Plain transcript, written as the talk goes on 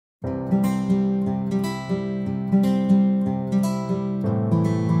A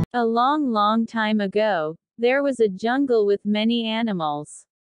long, long time ago, there was a jungle with many animals.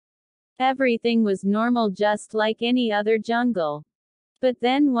 Everything was normal just like any other jungle. But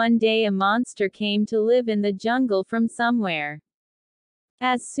then one day a monster came to live in the jungle from somewhere.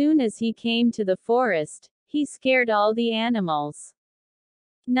 As soon as he came to the forest, he scared all the animals.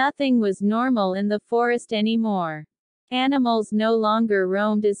 Nothing was normal in the forest anymore. Animals no longer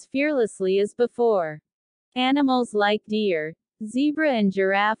roamed as fearlessly as before. Animals like deer, zebra and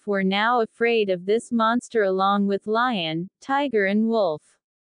giraffe were now afraid of this monster along with lion, tiger and wolf.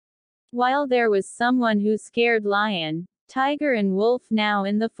 While there was someone who scared lion, tiger and wolf now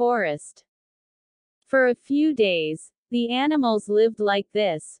in the forest. For a few days, the animals lived like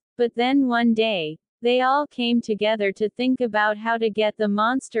this, but then one day, they all came together to think about how to get the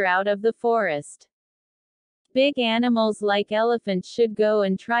monster out of the forest. Big animals like elephants should go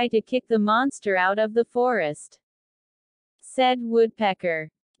and try to kick the monster out of the forest, said Woodpecker.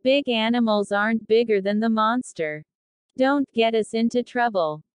 Big animals aren't bigger than the monster. Don't get us into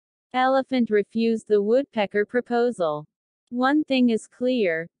trouble. Elephant refused the woodpecker proposal. One thing is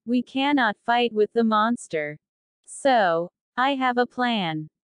clear, we cannot fight with the monster. So, I have a plan.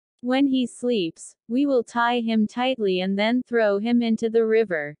 When he sleeps, we will tie him tightly and then throw him into the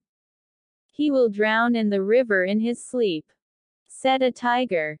river. He will drown in the river in his sleep, said a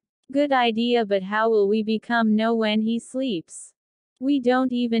tiger. Good idea, but how will we know when he sleeps? We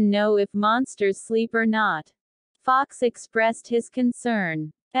don't even know if monsters sleep or not. Fox expressed his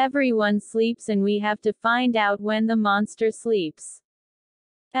concern. Everyone sleeps and we have to find out when the monster sleeps.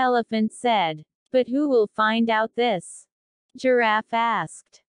 Elephant said. But who will find out this? Giraffe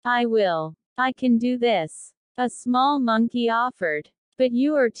asked. I will. I can do this. A small monkey offered. But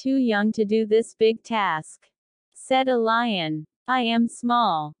you are too young to do this big task, said a lion. I am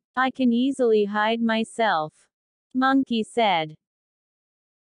small. I can easily hide myself. Monkey said.